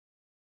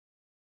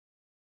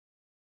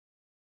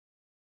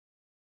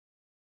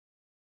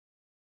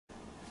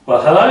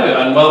Well, hello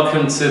and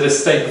welcome to the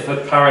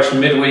Stapleford Parish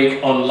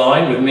Midweek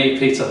online with me,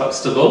 Peter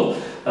Huxtable,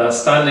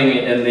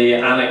 standing in the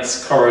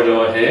annex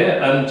corridor here,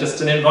 and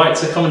just an invite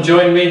to come and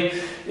join me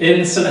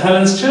in St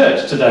Helen's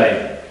Church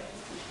today.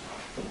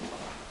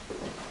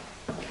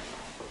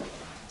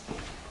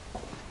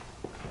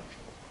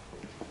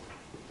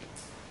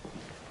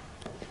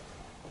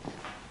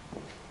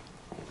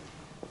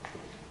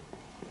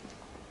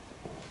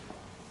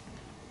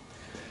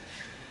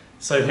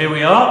 So here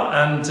we are,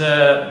 and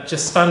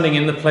just standing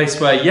in the place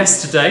where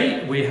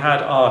yesterday we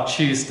had our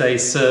Tuesday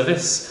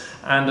service,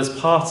 and as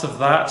part of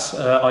that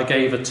I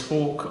gave a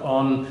talk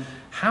on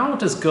how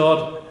does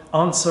God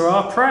answer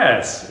our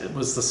prayers. It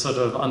was the sort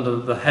of under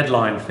the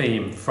headline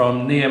theme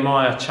from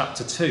Nehemiah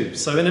chapter 2.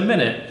 So in a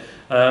minute,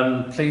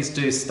 please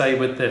do stay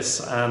with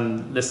this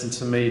and listen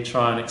to me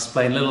try and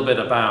explain a little bit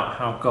about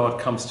how God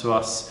comes to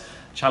us,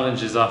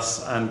 challenges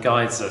us and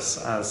guides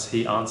us as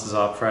he answers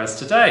our prayers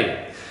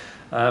today.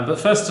 But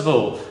first of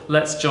all,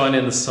 let's join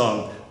in the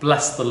song,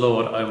 Bless the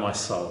Lord, O my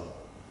soul.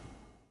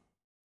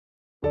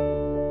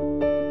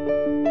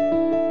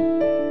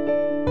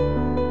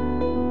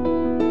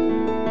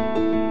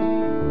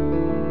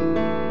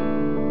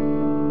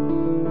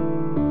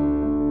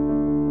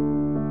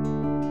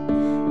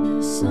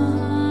 The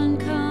sun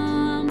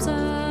comes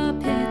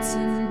up, it's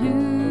a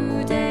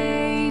new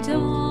day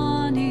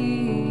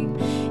dawning.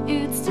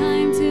 It's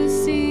time to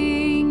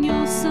sing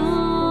your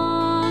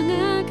song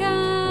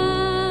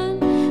again.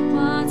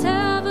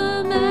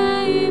 Whatever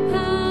may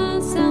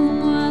pass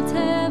and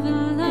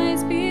whatever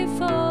lies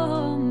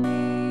before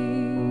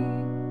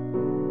me,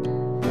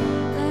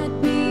 let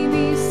me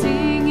be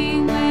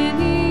singing when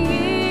the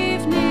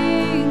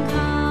evening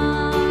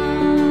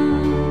comes.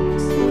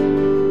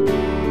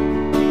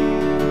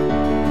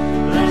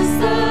 Bless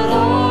the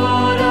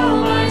Lord, O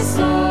my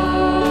soul,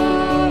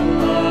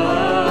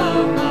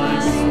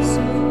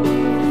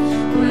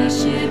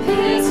 worship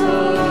his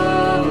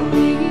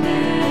holy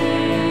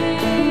name.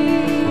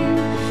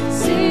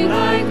 Sing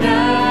like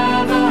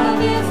never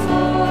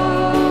before,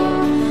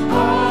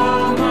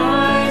 oh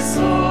my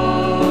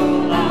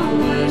soul, I'll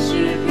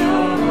worship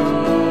your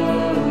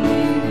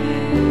holy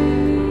name.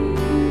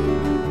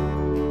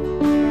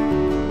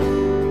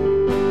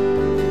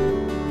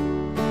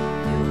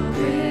 You're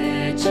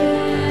rich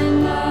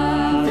in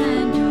love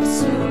and you're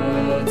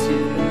slow to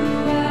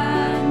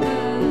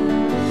anger.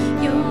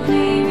 Your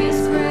name is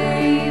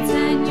great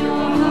and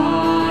your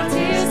heart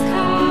is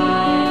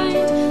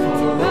kind.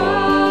 For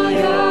all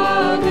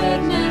your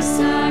goodness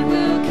I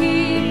will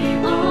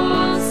keep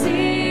on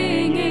singing.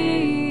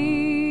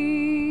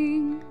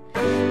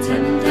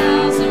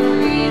 10,000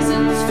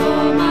 reasons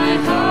for my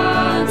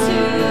heart to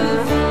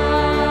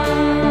find.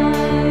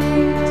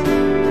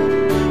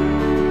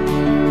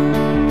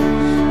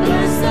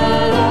 Bless the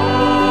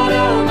Lord, O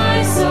my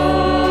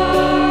soul,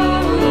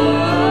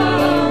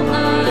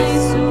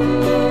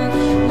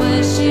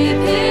 worship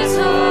his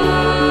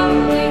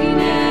holy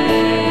name.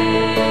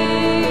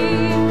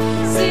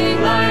 Sing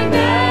like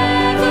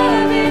never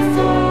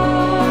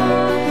before,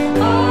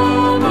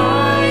 oh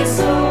my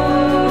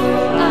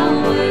soul, I'll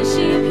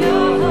worship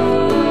your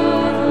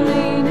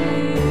holy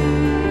name.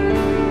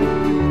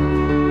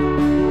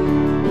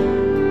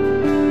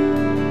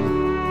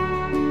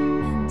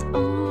 And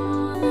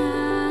on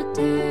that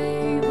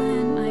day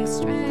when my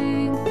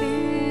strength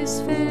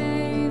is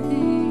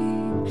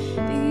failing,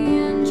 the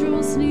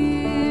angels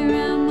near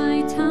and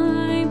my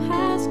time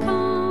has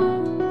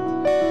come,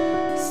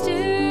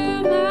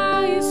 still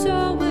my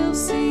soul will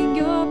sing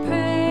your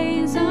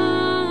praise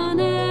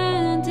unending.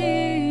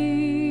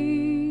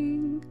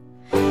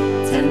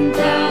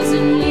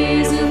 10,000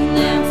 years and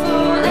then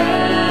forevermore.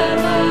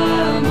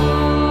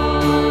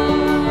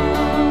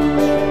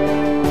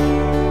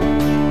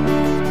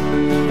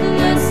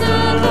 Bless the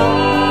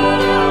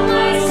Lord, O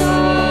my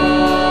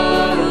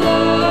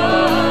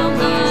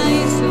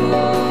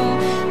soul,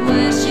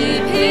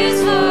 worship his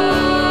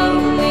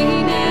holy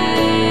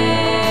name.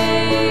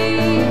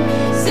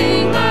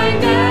 Sing like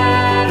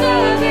never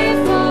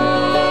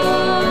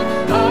before,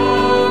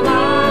 oh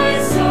my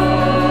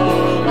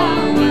soul,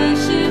 I'll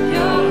worship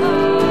your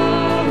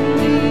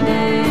holy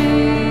name.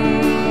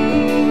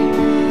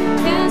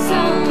 Yes,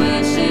 I'll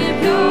worship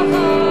your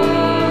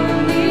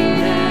holy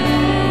name.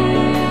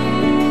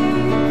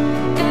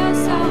 Yes,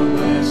 I'll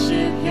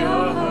worship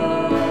your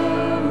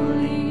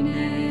holy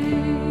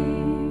name.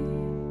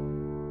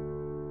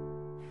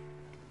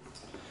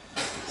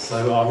 So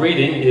our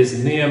reading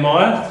is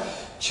Nehemiah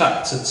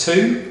chapter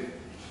 2,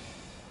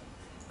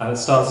 and it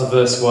starts at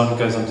verse 1 and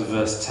goes on to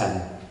verse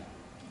 10.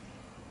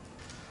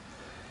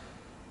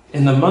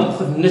 In the month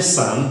of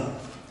Nisan,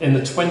 in the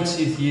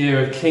 20th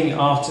year of King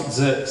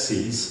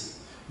Artaxerxes,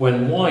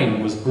 when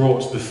wine was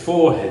brought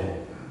before him,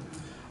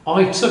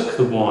 I took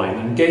the wine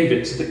and gave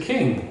it to the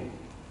king.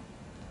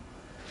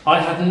 I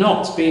had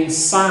not been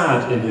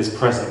sad in his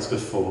presence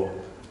before,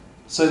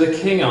 so the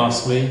king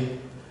asked me,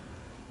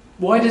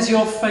 "Why does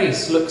your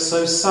face look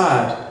so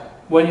sad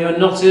when you're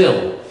not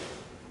ill?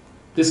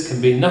 This can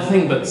be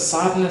nothing but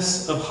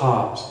sadness of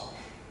heart."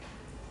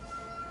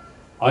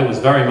 I was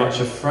very much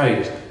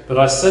afraid, but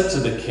I said to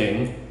the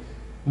king,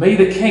 "May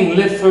the king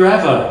live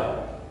forever.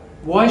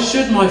 Why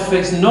should my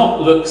face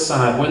not look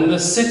sad when the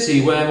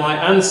city where my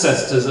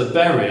ancestors are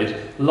buried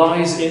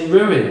lies in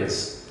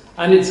ruins,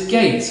 and its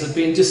gates have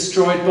been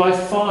destroyed by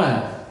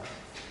fire?"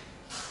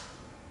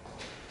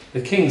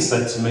 The king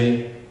said to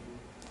me,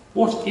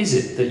 "What is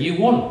it that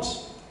you want?"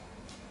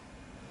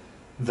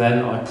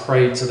 Then I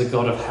prayed to the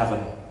God of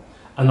heaven,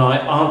 and I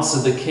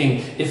answered the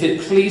king, "If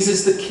it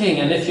pleases the king,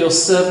 and if your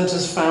servant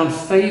has found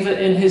favour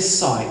in his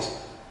sight,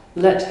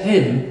 let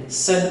him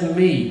send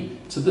me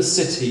to the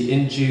city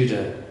in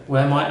Judah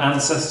where my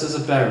ancestors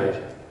are buried,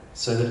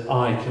 so that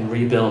I can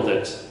rebuild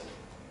it."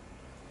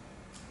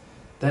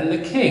 Then the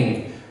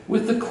king,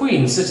 with the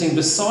queen sitting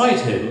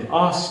beside him,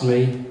 asked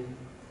me,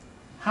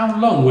 "How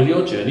long will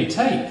your journey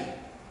take?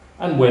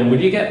 And when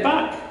will you get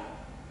back?"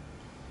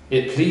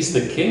 It pleased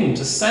the king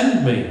to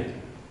send me,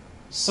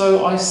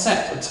 so I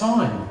set a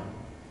time.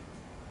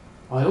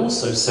 I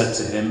also said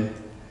to him,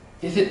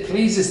 "If it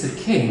pleases the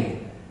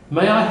king,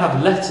 may I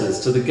have letters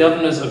to the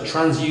governors of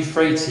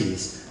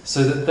Trans-Euphrates,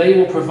 so that they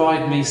will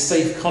provide me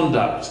safe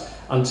conduct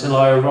until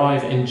I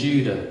arrive in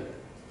Judah.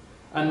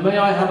 And may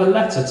I have a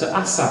letter to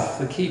Asaph,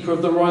 the keeper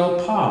of the royal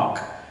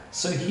park,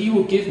 so he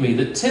will give me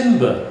the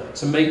timber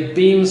to make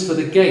beams for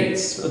the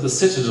gates of the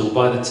citadel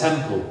by the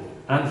temple,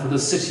 and for the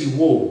city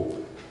wall,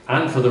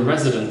 and for the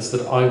residence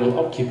that I will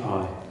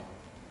occupy."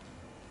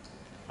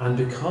 And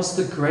because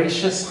the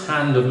gracious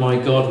hand of my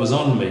God was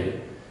on me,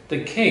 the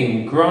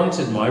king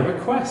granted my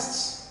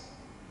requests.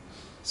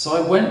 So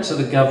I went to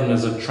the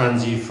governors of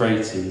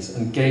Trans-Euphrates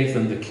and gave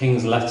them the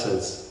king's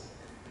letters.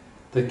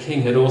 The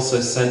king had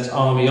also sent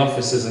army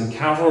officers and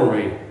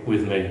cavalry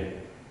with me.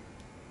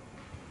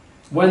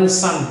 When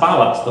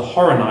Sanballat the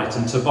Horonite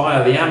and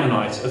Tobiah the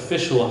Ammonite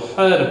official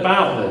heard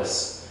about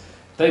this,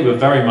 they were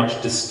very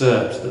much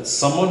disturbed that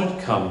someone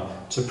had come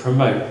to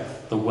promote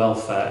the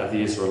welfare of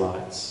the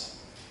Israelites.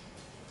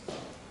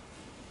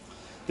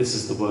 This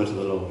is the word of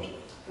the Lord.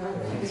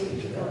 Thanks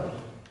be to God.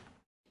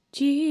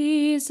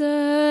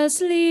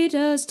 Jesus, lead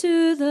us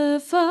to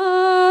the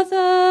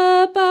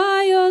Father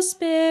by your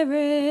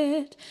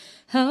Spirit.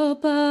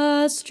 Help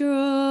us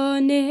draw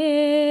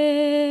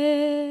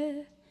near.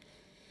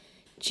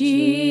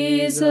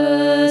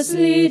 Jesus,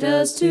 lead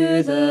us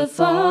to the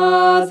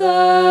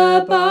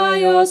Father by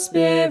your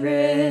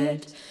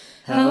Spirit.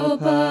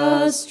 Help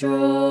us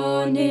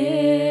draw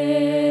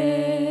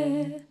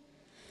near.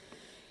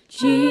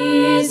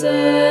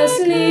 Jesus,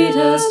 lead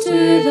us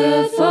to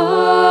the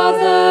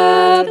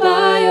Father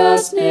by your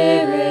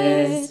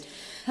Spirit.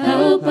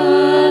 Help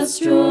us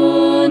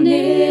draw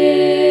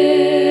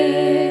near.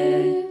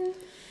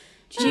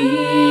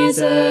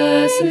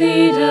 Jesus,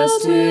 lead us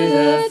to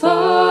the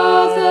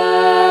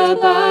Father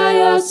by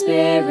your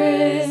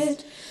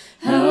Spirit.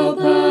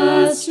 Help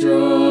us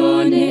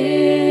draw near.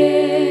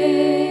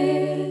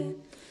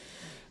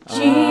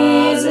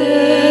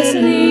 Jesus,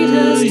 lead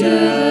us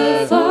to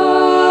the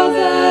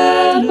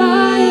Father by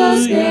your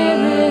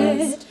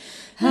Spirit.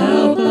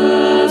 Help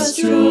us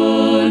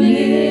draw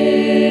near.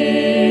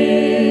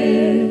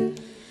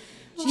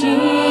 Jesus,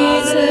 lead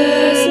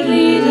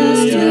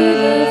us to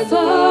the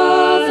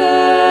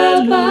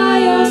Father by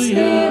your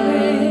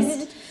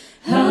Spirit.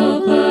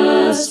 Help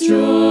us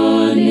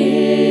draw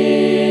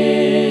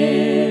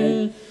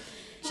near.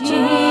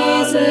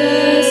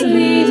 Jesus,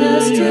 lead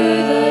us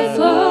to the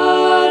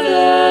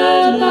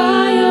Father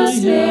by your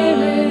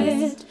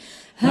Spirit.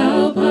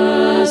 Help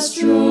us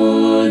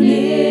draw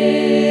near.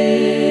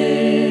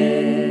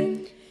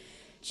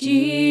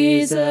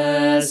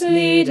 Jesus,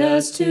 lead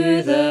us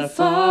to the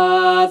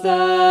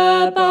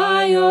Father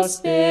by your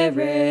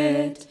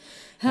Spirit.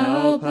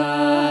 Help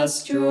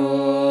us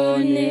draw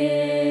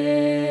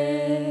near.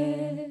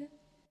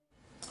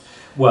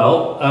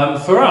 Well,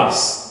 for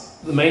us,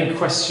 the main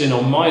question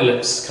on my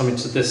lips coming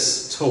to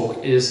this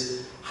talk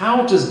is,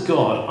 how does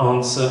God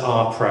answer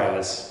our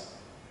prayers?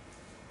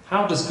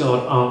 How does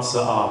God answer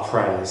our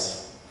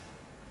prayers?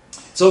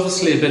 It's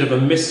obviously a bit of a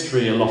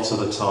mystery a lot of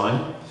the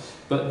time,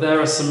 but there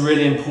are some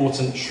really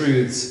important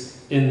truths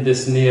in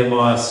this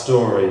Nehemiah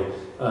story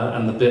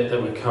and the bit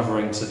that we're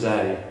covering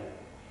today.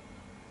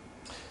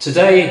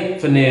 Today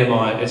for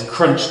Nehemiah is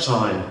crunch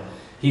time.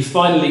 He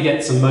finally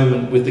gets a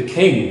moment with the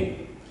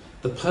king,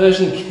 the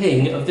Persian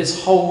king of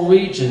this whole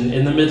region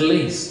in the Middle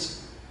East.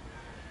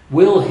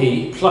 Will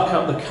he pluck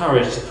up the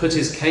courage to put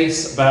his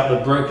case about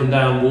the broken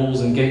down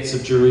walls and gates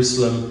of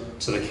Jerusalem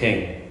to the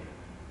king?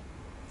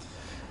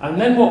 And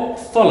then what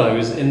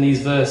follows in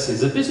these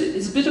verses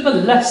is a bit of a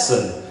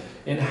lesson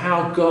in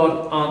how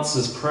God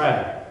answers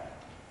prayer.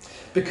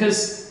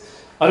 Because,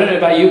 I don't know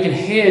about you, can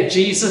hear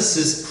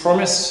Jesus'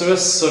 promise to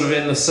us sort of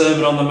in the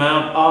Sermon on the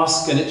Mount,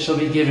 ask and it shall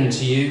be given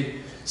to you,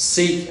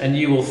 seek and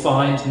you will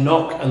find,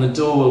 knock and the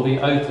door will be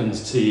opened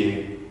to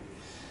you.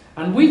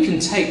 And we can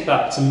take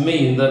that to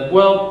mean that,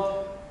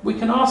 well, we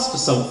can ask for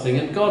something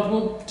and God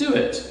will do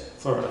it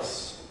for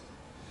us.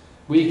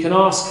 We can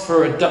ask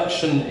for a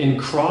reduction in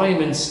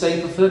crime in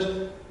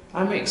Stapleford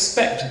and we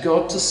expect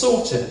God to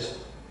sort it.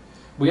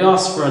 We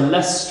ask for a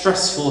less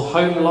stressful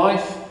home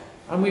life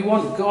and we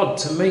want God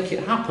to make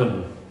it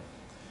happen.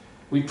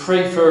 We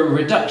pray for a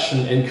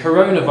reduction in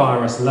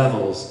coronavirus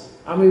levels,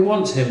 and we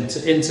want him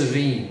to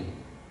intervene.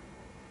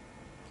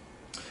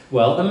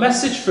 Well, the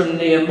message from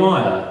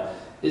Nehemiah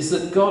is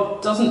that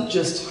God doesn't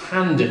just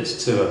hand it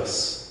to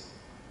us,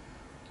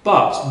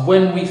 but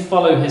when we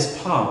follow his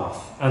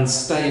path and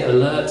stay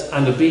alert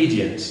and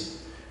obedient,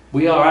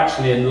 we are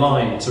actually in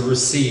line to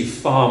receive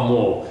far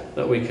more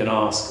than we can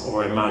ask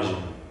or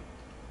imagine.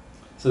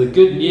 So the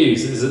good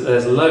news is that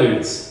there's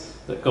loads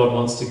that God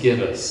wants to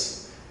give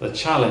us. The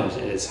challenge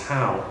is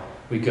how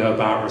we go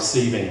about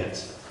receiving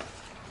it.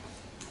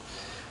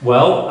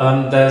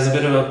 Well, there's a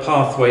bit of a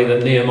pathway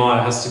that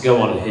Nehemiah has to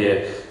go on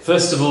here.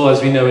 First of all,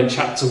 as we know in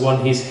chapter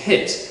 1, he's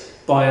hit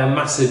by a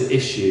massive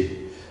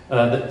issue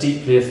that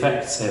deeply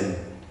affects him.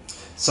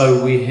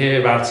 So we hear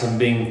about him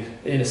being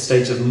in a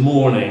state of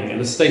mourning, in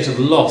a state of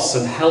loss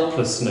and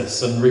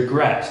helplessness and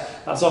regret.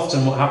 That's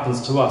often what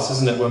happens to us,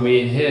 isn't it? When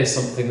we hear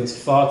something that's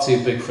far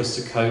too big for us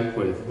to cope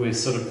with, we're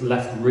sort of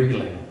left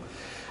reeling.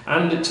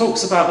 And it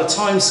talks about the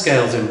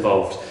timescales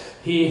involved.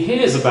 He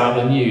hears about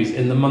the news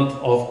in the month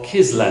of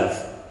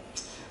Kislev,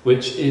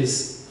 which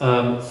is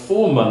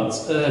 4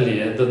 months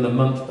earlier than the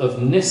month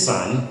of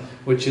Nisan,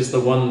 which is the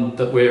one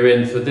that we're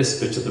in for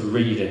this bit of the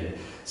reading.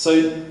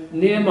 So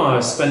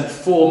Nehemiah spent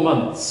 4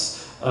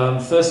 months,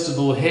 first of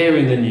all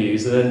hearing the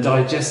news and then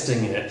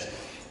digesting it,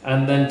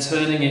 and then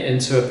turning it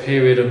into a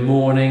period of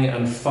mourning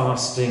and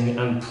fasting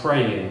and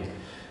praying.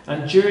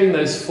 And during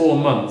those 4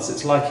 months,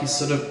 it's like he's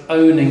sort of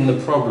owning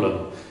the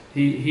problem.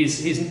 He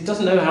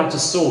doesn't know how to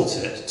sort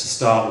it to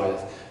start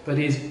with, but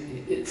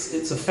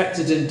it's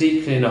affected him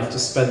deeply enough to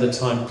spend the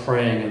time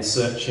praying and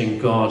searching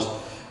God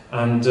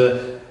and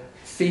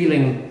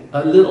feeling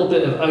a little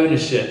bit of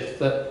ownership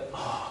that,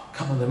 oh,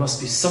 come on, there must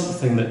be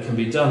something that can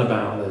be done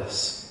about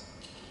this.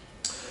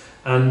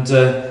 And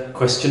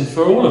question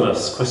for all of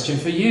us, question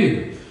for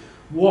you.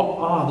 What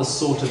are the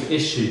sort of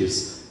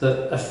issues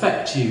that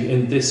affect you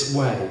in this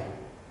way?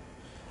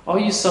 Are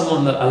you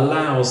someone that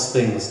allows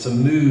things to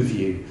move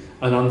you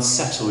and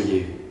unsettle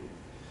you?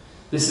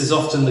 This is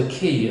often the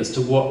key as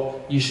to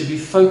what you should be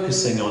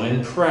focusing on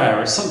in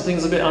prayer. If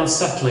something's a bit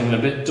unsettling and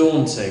a bit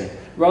daunting,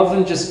 rather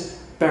than just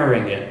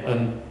burying it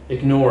and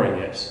ignoring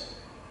it,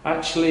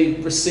 actually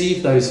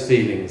receive those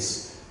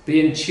feelings.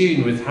 Be in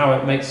tune with how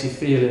it makes you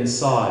feel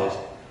inside.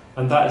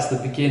 And that is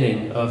the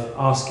beginning of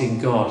asking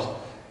God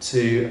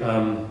to,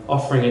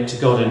 offering it to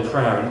God in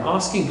prayer and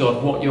asking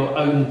God what your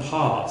own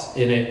part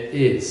in it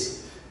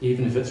is,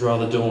 even if it's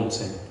rather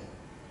daunting.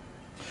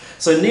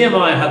 So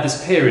Nehemiah had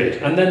this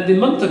period, and then the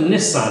month of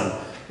Nisan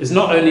is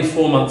not only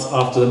 4 months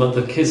after the month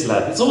of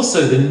Kislev, it's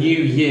also the new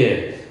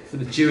year, for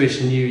the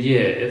Jewish New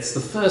Year. It's the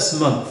first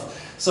month.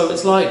 So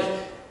it's like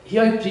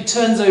he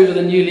turns over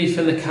the new leaf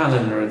in the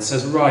calendar and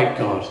says, right,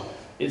 God,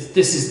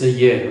 this is the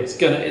year.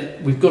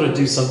 We've got to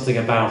do something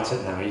about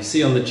it now. You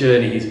see on the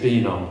journey he's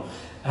been on.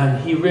 And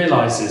he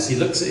realises, he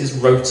looks at his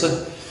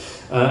rota,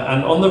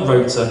 and on the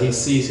rota he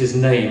sees his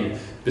name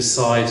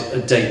beside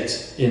a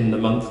date in the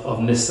month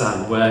of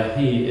Nisan where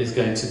he is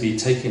going to be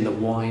taking the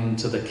wine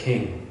to the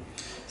king.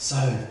 So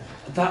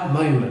at that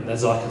moment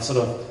there's like a sort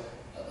of,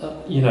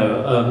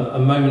 a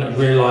moment of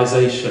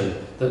realisation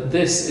that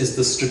this is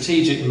the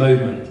strategic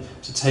moment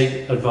to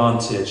take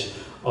advantage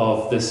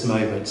of this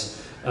moment.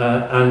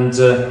 And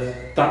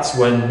that's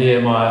when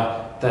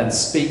Nehemiah then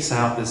speaks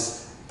out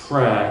this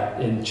prayer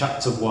in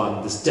chapter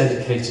 1, this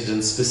dedicated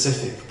and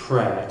specific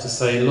prayer to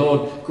say,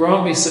 Lord,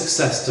 grant me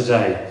success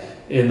today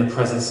in the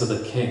presence of the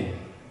king.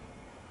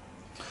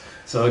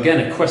 So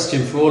again, a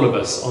question for all of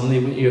us,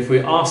 if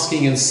we're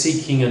asking and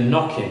seeking and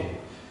knocking,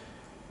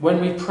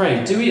 when we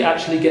pray, do we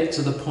actually get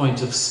to the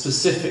point of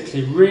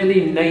specifically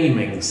really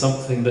naming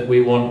something that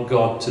we want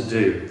God to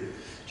do?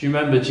 Do you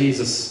remember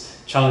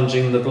Jesus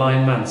challenging the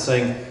blind man,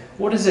 saying,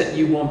 what is it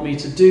you want me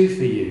to do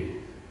for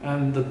you?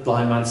 And the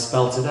blind man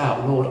spelt it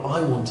out, Lord, I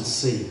want to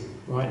see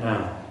right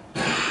now.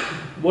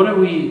 What are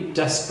we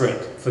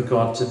desperate for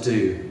God to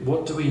do?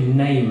 What do we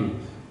name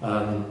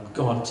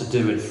God to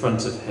do in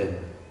front of him?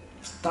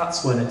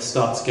 That's when it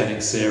starts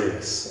getting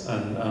serious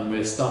and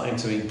we're starting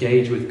to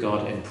engage with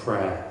God in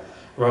prayer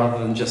rather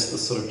than just the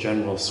sort of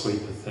general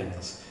sweep of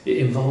things. It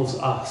involves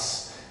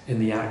us in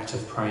the act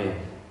of praying.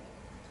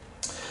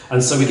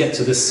 And so we get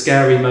to this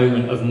scary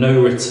moment of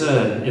no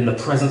return in the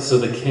presence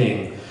of the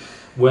king,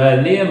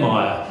 where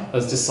Nehemiah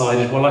has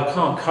decided, well, I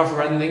can't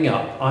cover anything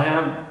up.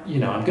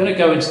 I'm going to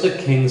go into the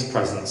king's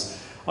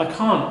presence. I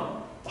can't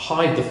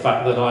hide the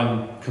fact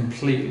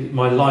that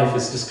my life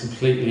is just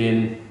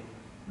completely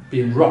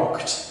being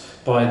rocked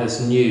by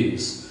this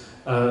news.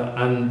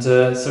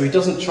 So he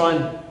doesn't try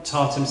and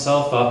tart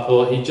himself up,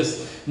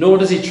 nor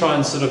does he try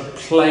and sort of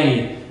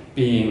play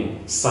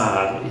being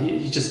sad.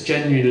 He just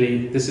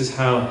genuinely, this is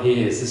how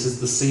he is. This is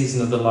the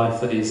season of the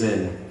life that he's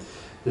in.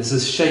 This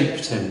has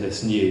shaped him,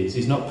 this news.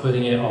 He's not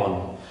putting it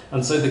on.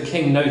 And so the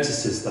king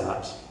notices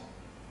that.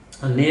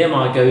 And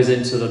Nehemiah goes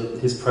into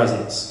his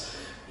presence.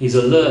 He's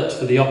alert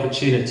for the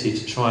opportunity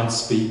to try and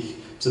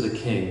speak to the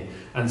king.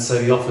 And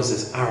so he offers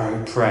this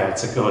arrow prayer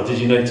to God. Did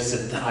you notice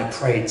it? Then I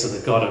prayed to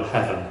the God of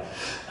heaven,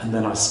 and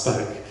then I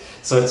spoke.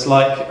 So it's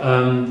like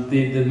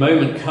the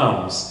moment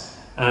comes,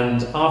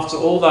 and after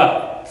all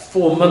that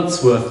 4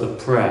 months worth of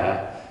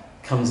prayer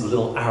comes the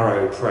little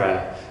arrow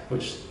prayer,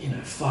 which,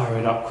 fire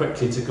it up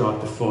quickly to God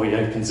before he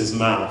opens his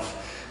mouth.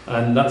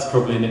 And that's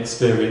probably an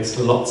experience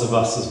for lots of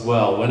us as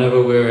well.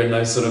 Whenever we're in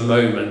those sort of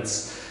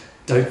moments,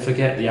 don't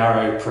forget the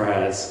arrow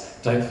prayers.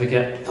 Don't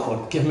forget,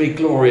 God, give me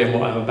glory in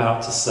what I'm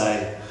about to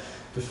say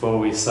before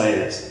we say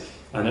it.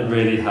 And it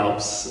really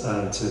helps.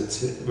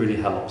 It really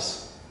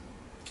helps.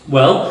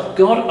 Well,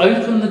 God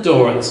opened the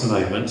door at this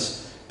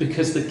moment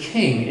because the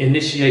king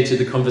initiated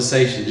the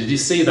conversation. Did you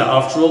see that?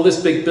 After all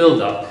this big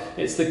build-up,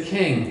 it's the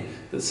king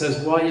that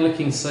says, why are you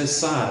looking so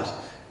sad?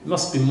 It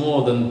must be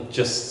more than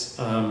just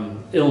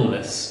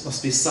illness. It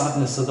must be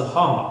sadness of the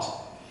heart.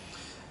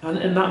 And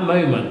in that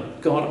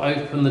moment, God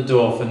opened the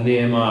door for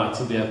Nehemiah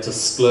to be able to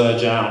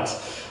splurge out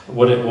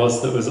what it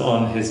was that was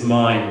on his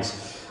mind.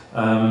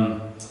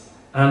 And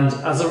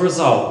as a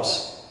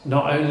result,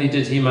 not only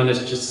did he manage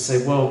just to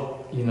say,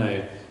 well,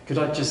 could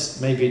I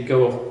just maybe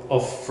go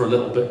off for a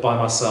little bit by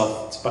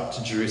myself back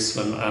to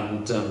Jerusalem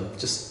and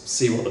just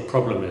see what the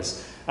problem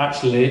is?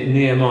 Actually,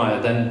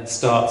 Nehemiah then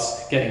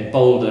starts getting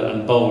bolder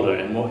and bolder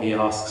in what he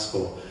asks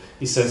for.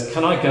 He says,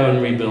 can I go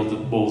and rebuild the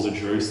walls of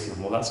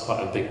Jerusalem? Well, that's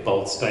quite a big,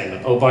 bold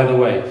statement. Oh, by the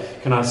way,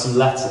 can I have some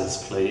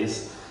letters,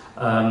 please?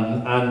 Could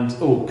I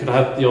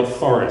have the odd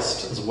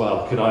forest as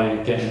well? Could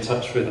I get in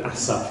touch with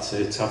Asaph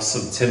to have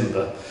some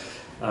timber?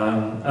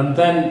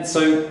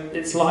 So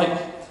it's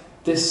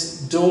like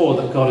this door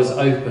that God has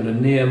opened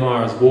and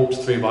Nehemiah has walked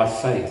through by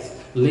faith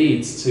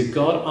leads to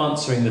God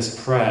answering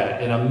this prayer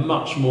in a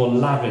much more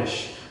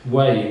lavish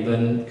way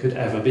than could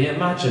ever be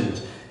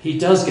imagined. He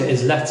does get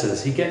his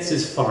letters, he gets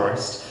his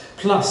forest,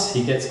 plus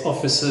he gets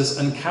officers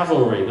and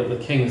cavalry that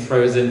the king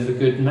throws in for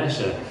good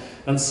measure.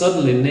 And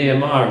suddenly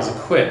Nehemiah is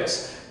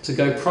equipped to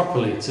go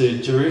properly to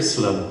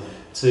Jerusalem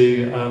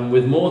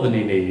with more than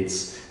he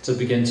needs to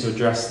begin to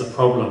address the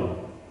problem.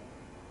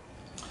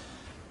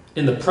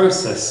 In the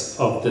process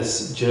of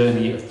this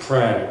journey of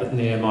prayer that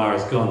Nehemiah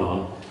has gone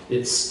on,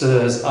 it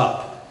stirs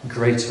up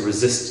greater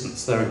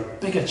resistance. There are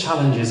bigger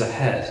challenges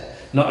ahead.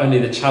 Not only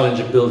the challenge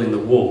of building the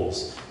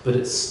walls, but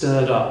it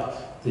stirred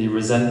up the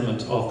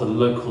resentment of the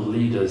local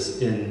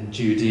leaders in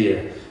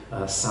Judea,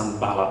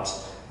 Sanballat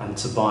and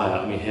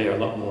Tobiah, and we hear a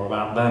lot more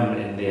about them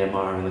in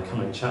Nehemiah in the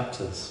coming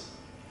chapters.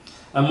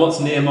 And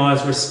what's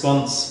Nehemiah's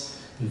response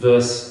in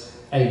verse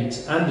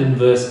 8 and in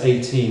verse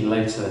 18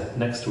 later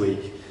next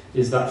week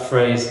is that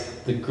phrase,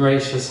 the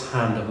gracious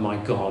hand of my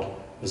God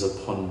was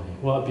upon me.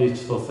 What a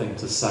beautiful thing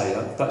to say.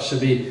 That should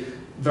be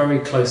very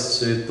close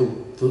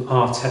to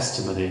our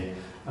testimony.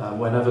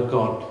 Whenever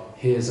God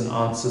hears and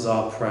answers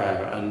our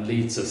prayer and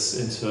leads us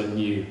into a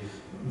new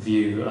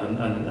view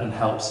and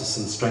helps us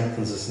and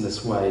strengthens us in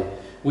this way,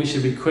 we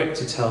should be quick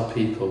to tell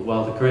people,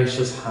 well, the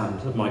gracious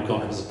hand of my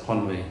God was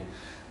upon me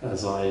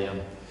as I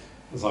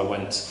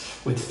went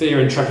with fear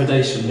and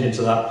trepidation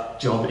into that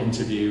job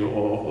interview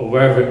or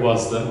wherever it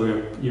was that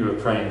you were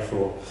praying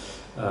for.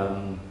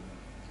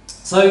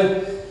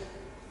 So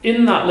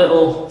in that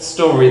little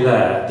story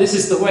there, this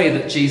is the way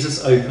that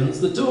Jesus opens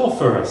the door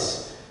for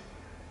us.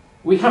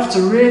 We have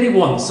to really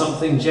want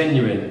something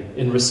genuine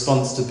in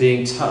response to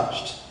being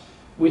touched.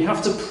 We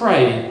have to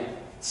pray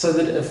so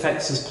that it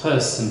affects us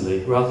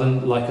personally, rather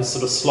than like a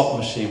sort of slot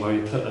machine where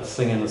we put a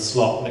thing in the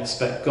slot and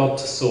expect God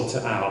to sort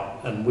it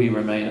out and we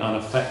remain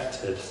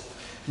unaffected.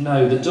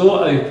 No, the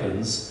door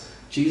opens.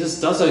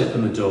 Jesus does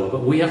open the door,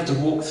 but we have to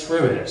walk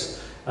through it.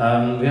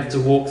 We have to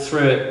walk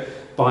through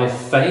it by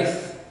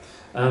faith.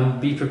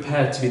 Be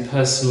prepared to be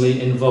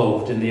personally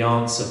involved in the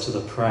answer to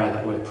the prayer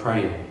that we're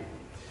praying.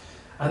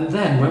 And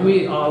then when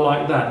we are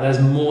like that, there's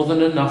more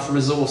than enough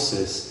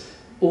resources.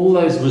 All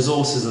those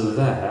resources are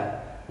there.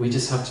 We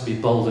just have to be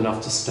bold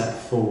enough to step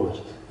forward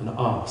and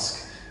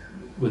ask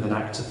with an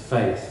act of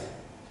faith.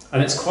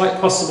 And it's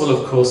quite possible,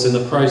 of course, in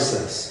the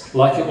process,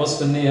 like it was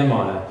for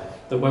Nehemiah,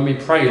 that when we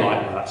pray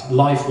like that,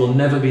 life will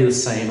never be the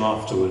same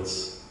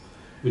afterwards.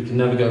 We can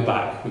never go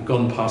back. We've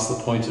gone past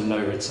the point of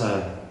no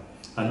return.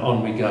 And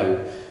on we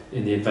go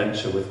in the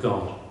adventure with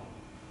God.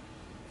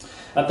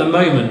 At the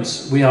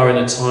moment, we are in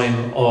a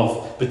time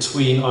of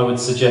between, I would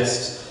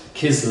suggest,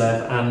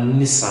 Kislev and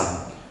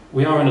Nisan.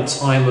 We are in a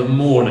time of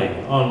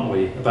mourning, aren't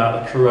we,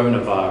 about the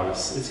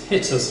coronavirus. It's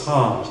hit us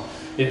hard.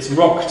 It's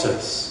rocked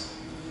us.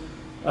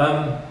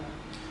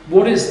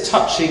 What is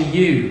touching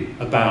you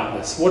about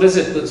this? What is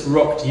it that's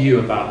rocked you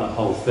about the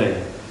whole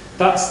thing?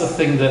 That's the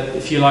thing that,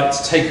 if you like,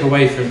 to take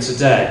away from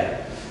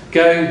today.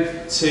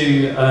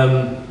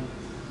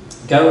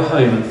 Go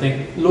home and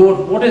think,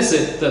 Lord, what is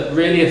it that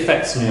really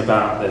affects me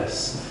about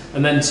this?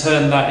 And then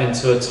turn that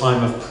into a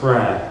time of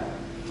prayer.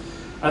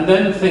 And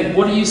then think,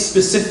 what are you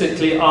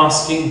specifically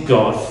asking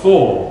God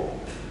for?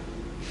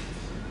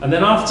 And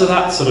then after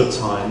that sort of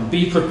time,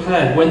 be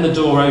prepared when the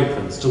door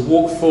opens to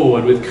walk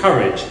forward with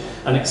courage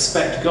and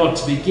expect God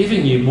to be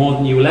giving you more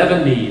than you will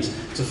ever need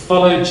to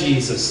follow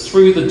Jesus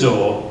through the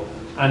door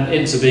and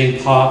into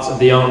being part of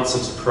the answer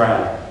to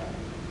prayer.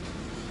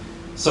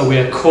 So we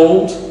are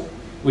called,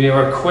 we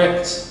are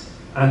equipped,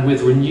 and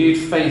with renewed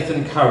faith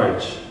and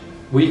courage,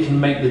 we can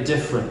make the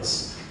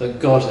difference that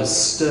God has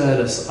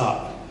stirred us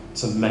up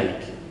to make,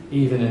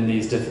 even in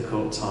these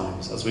difficult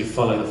times, as we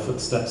follow the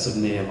footsteps of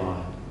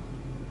Nehemiah.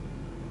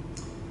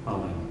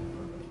 Amen.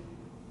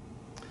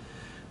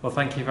 Well,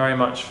 thank you very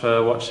much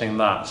for watching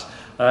that.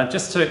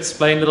 Just to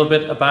explain a little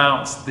bit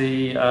about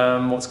the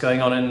what's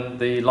going on in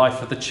the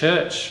life of the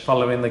church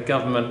following the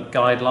government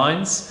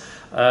guidelines.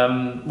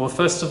 Well,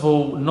 first of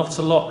all, not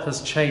a lot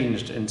has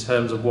changed in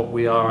terms of what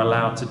we are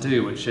allowed to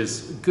do, which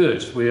is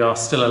good. We are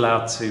still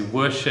allowed to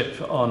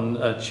worship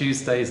on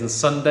Tuesdays and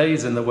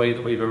Sundays in the way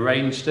that we've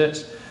arranged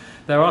it.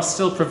 There are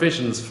still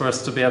provisions for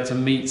us to be able to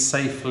meet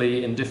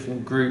safely in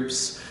different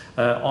groups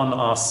on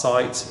our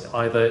site,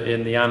 either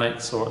in the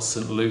annex or at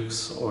St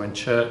Luke's or in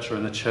church or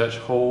in the church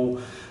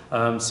hall.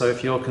 So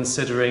if you're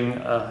considering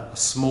a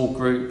small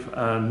group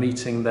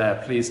meeting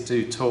there, please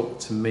do talk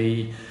to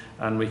me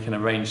and we can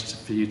arrange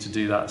for you to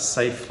do that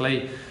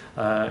safely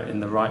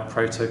in the right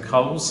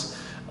protocols.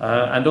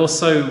 And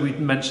also we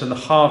mentioned the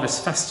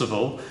Harvest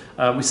Festival.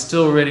 We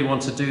still really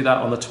want to do that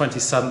on the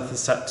 27th of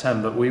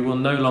September. We will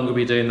no longer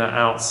be doing that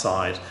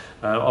outside.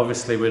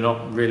 Obviously we're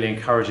not really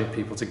encouraging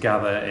people to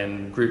gather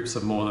in groups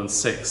of more than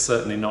 6,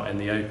 certainly not in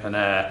the open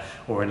air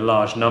or in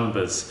large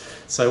numbers.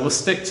 So we'll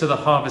stick to the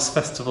Harvest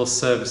Festival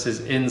services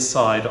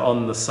inside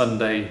on the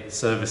Sunday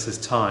services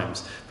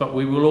times, but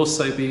we will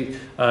also be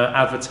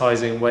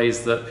advertising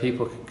ways that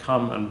people can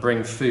come and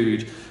bring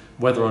food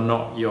whether or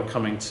not you're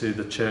coming to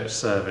the church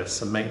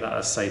service, and make that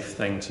a safe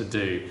thing to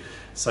do.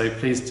 So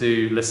please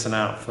do listen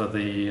out for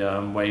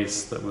the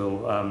ways that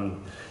we'll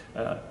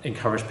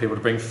encourage people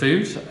to bring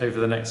food over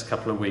the next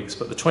couple of weeks.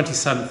 But the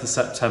 27th of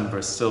September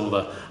is still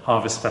the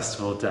Harvest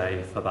Festival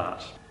day for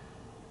that.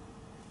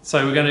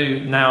 So we're going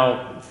to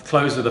now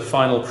close with a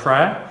final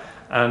prayer,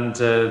 and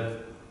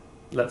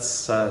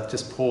let's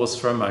just pause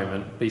for a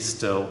moment, be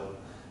still,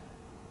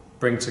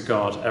 bring to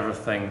God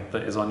everything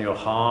that is on your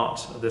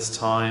heart at this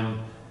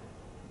time.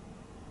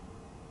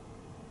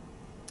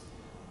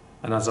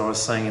 And as I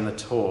was saying in the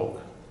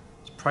talk,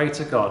 pray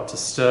to God to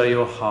stir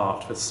your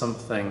heart with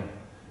something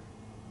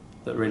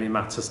that really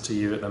matters to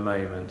you at the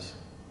moment.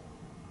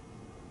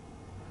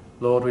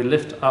 Lord, we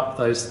lift up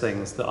those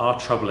things that are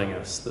troubling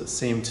us, that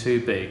seem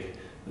too big,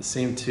 that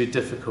seem too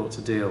difficult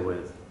to deal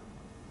with.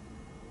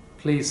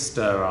 Please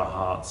stir our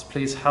hearts.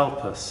 Please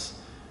help us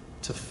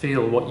to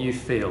feel what you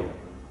feel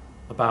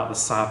about the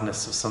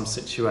sadness of some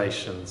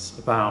situations,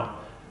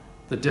 about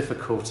the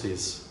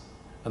difficulties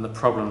and the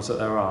problems that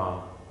there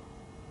are.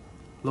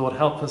 Lord,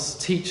 help us,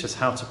 teach us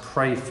how to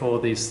pray for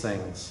these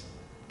things.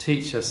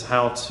 Teach us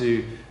how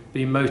to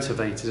be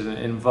motivated and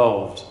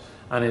involved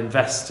and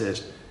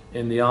invested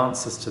in the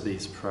answers to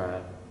these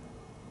prayers.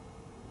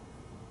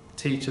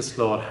 Teach us,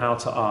 Lord, how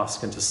to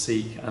ask and to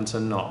seek and to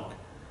knock.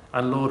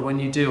 And Lord, when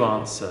you do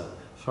answer,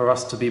 for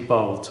us to be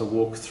bold, to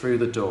walk through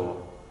the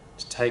door,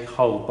 to take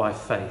hold by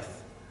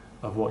faith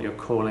of what you're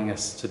calling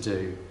us to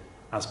do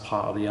as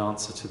part of the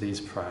answer to these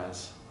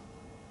prayers.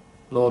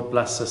 Lord,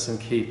 bless us and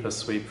keep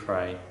us, we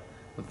pray.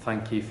 And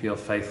thank you for your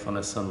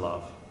faithfulness and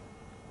love.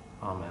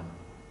 Amen.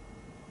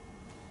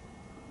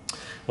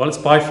 Well, it's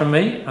bye from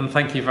me, and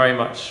thank you very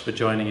much for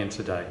joining in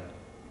today.